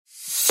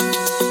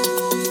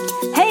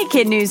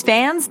Kid News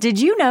fans,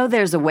 did you know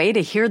there's a way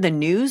to hear the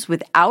news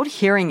without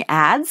hearing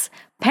ads?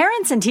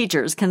 Parents and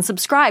teachers can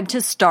subscribe to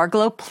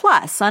Starglow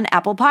Plus on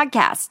Apple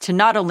Podcasts to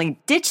not only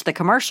ditch the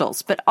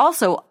commercials, but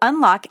also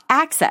unlock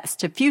access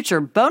to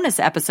future bonus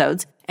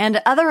episodes and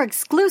other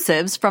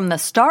exclusives from the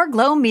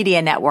Starglow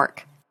Media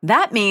Network.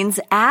 That means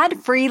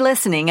ad-free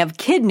listening of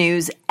Kid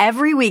News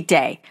every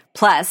weekday,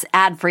 plus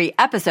ad-free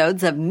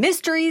episodes of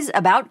Mysteries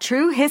About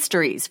True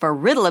Histories for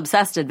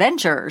riddle-obsessed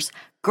adventurers,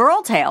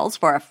 Girl Tales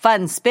for a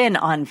fun spin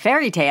on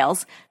fairy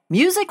tales,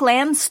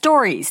 Musicland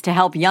Stories to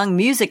help young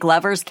music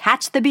lovers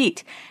catch the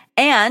beat,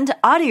 and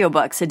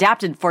audiobooks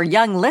adapted for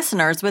young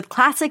listeners with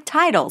classic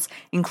titles,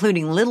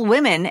 including Little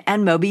Women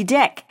and Moby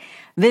Dick.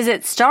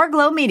 Visit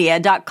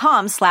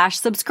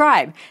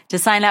starglowmedia.com/subscribe to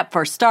sign up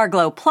for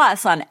Starglow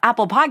Plus on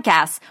Apple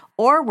Podcasts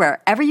or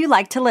wherever you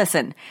like to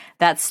listen.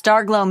 That's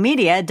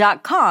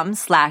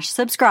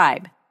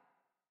starglowmedia.com/subscribe.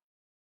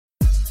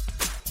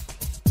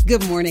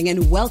 Good morning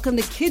and welcome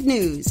to Kid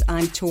News.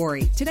 I'm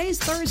Tori. Today is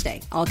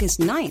Thursday, August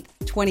 9th,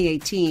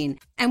 2018.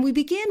 And we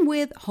begin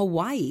with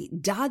Hawaii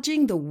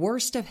dodging the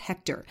worst of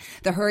Hector.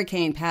 The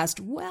hurricane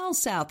passed well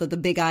south of the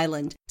Big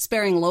Island,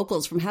 sparing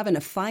locals from having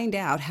to find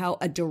out how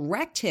a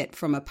direct hit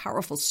from a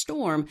powerful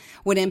storm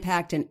would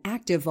impact an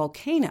active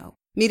volcano.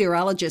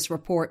 Meteorologists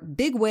report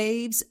big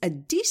waves, a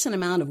decent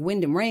amount of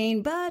wind and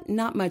rain, but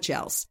not much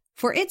else.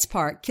 For its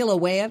part,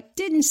 Kilauea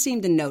didn't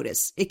seem to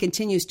notice. It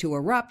continues to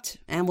erupt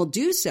and will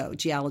do so,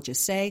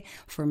 geologists say,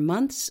 for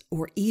months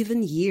or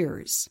even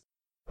years.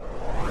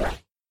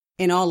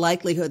 In all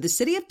likelihood, the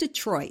city of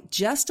Detroit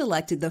just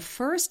elected the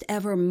first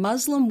ever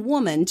Muslim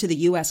woman to the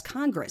U.S.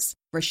 Congress.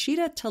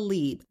 Rashida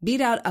Tlaib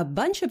beat out a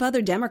bunch of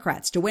other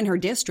Democrats to win her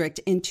district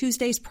in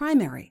Tuesday's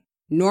primary.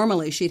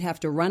 Normally, she'd have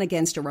to run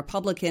against a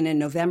Republican in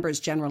November's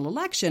general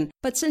election,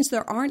 but since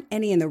there aren't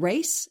any in the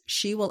race,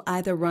 she will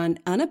either run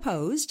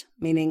unopposed,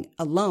 meaning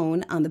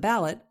alone on the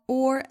ballot,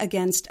 or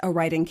against a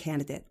write-in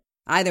candidate.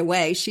 Either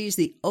way, she's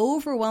the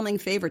overwhelming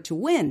favorite to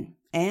win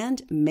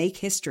and make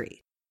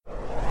history.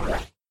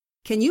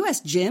 Can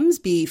U.S.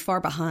 gyms be far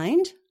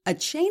behind? A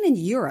chain in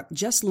Europe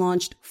just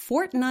launched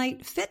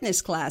Fortnite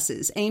fitness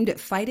classes aimed at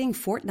fighting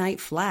Fortnite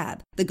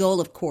Flab. The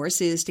goal, of course,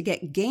 is to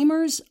get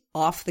gamers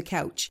off the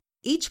couch.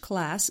 Each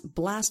class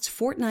blasts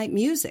Fortnite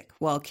music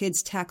while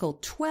kids tackle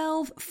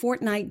 12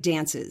 Fortnite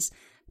dances.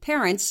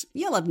 Parents,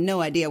 you'll have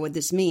no idea what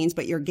this means,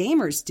 but your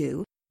gamers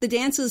do. The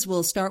dances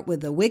will start with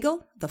the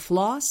wiggle, the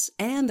floss,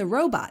 and the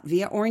robot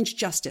via Orange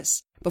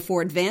Justice,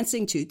 before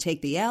advancing to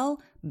Take the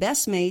L,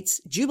 Best Mates,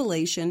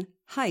 Jubilation,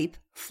 Hype,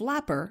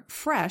 Flapper,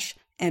 Fresh,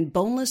 and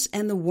Boneless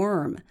and the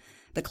Worm.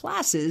 The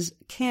classes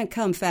can't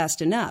come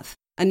fast enough.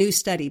 A new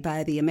study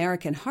by the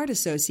American Heart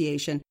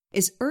Association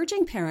is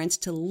urging parents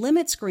to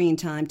limit screen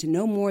time to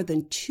no more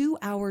than 2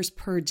 hours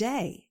per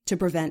day to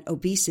prevent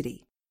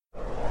obesity.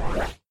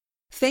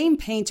 Famed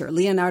painter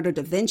Leonardo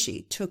da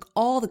Vinci took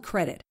all the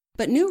credit,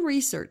 but new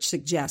research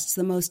suggests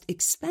the most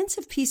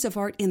expensive piece of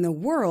art in the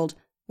world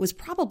was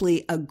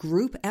probably a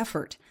group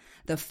effort.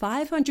 The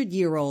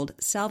 500-year-old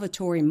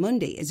Salvatore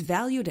Mundi is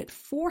valued at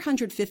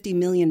 $450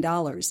 million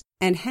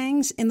and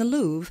hangs in the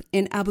Louvre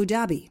in Abu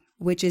Dhabi,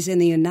 which is in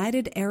the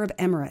United Arab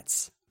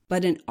Emirates.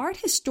 But an art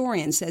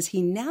historian says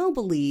he now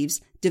believes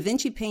Da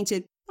Vinci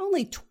painted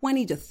only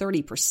 20 to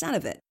 30%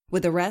 of it,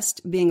 with the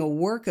rest being a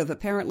work of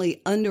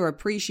apparently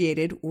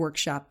underappreciated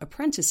workshop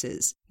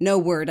apprentices. No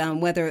word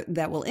on whether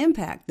that will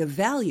impact the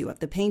value of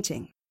the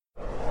painting.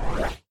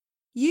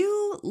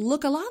 You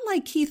look a lot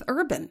like Keith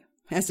Urban.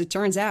 As it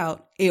turns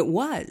out, it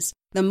was.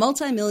 The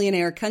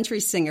multimillionaire country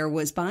singer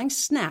was buying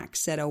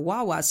snacks at a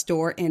Wawa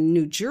store in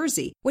New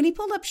Jersey when he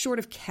pulled up short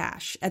of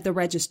cash at the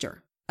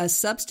register. A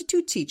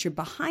substitute teacher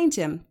behind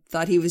him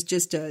thought he was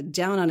just a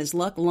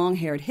down-on-his-luck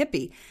long-haired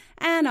hippie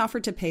and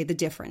offered to pay the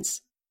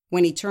difference.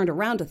 When he turned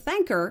around to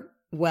thank her,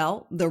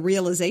 well, the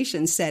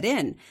realization set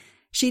in.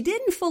 She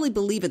didn't fully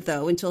believe it,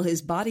 though, until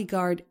his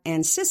bodyguard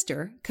and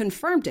sister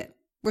confirmed it.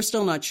 We're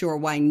still not sure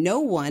why no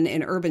one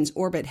in Urban's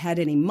orbit had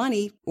any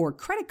money, or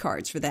credit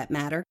cards for that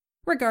matter.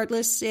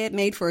 Regardless, it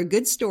made for a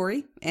good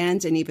story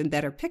and an even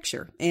better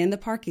picture in the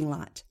parking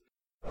lot.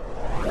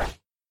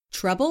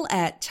 Trouble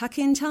at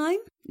tuck-in time?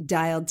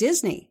 Dial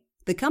Disney.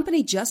 The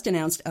company just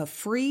announced a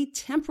free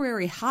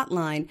temporary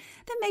hotline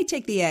that may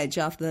take the edge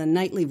off the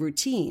nightly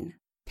routine.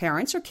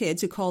 Parents or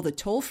kids who call the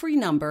toll-free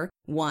number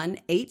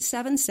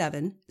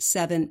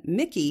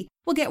 1-877-7-MICKEY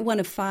will get one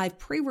of 5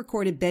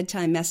 pre-recorded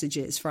bedtime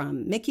messages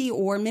from Mickey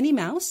or Minnie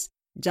Mouse,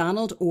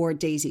 Donald or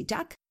Daisy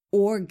Duck,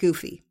 or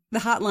Goofy. The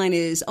hotline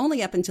is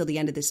only up until the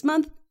end of this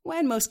month,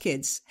 when most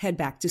kids head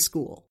back to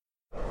school.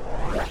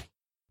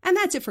 And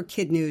that's it for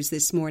Kid News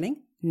this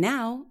morning.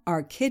 Now,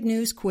 our Kid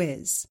News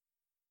quiz.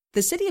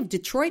 The city of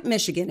Detroit,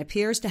 Michigan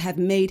appears to have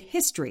made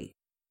history.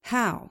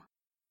 How?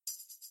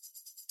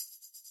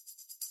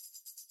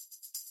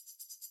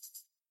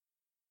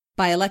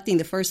 By electing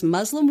the first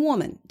Muslim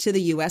woman to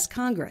the U.S.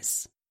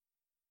 Congress.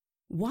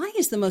 Why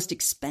is the most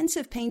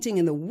expensive painting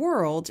in the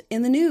world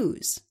in the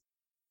news?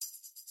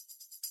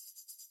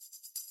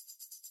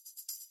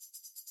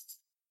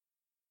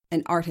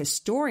 An art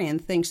historian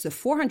thinks the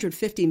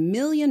 $450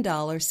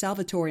 million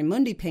Salvatore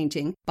Mundi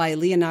painting by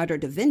Leonardo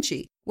da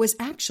Vinci was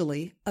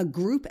actually a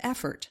group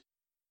effort.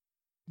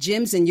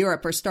 Gyms in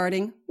Europe are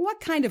starting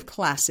what kind of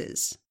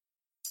classes?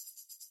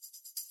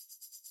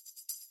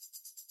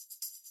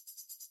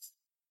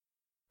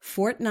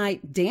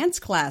 Fortnite dance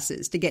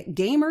classes to get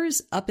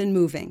gamers up and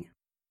moving.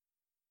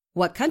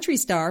 What country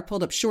star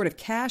pulled up short of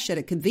cash at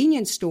a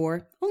convenience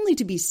store only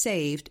to be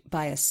saved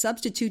by a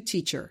substitute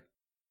teacher?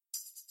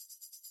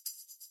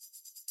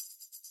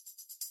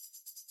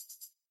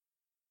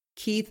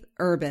 Keith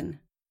Urban.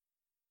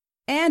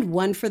 And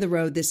one for the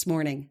road this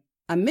morning.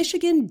 A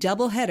Michigan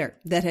doubleheader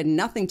that had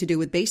nothing to do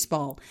with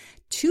baseball.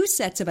 Two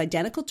sets of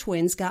identical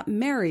twins got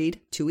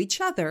married to each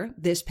other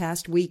this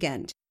past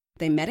weekend.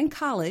 They met in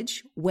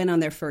college, went on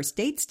their first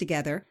dates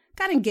together,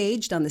 got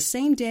engaged on the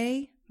same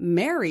day,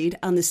 married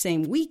on the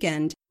same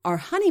weekend, are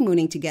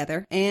honeymooning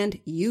together, and,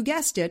 you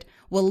guessed it,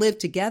 will live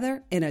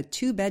together in a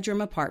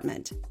 2-bedroom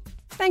apartment.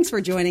 Thanks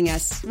for joining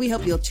us. We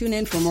hope you'll tune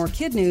in for more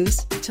kid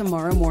news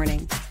tomorrow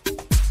morning.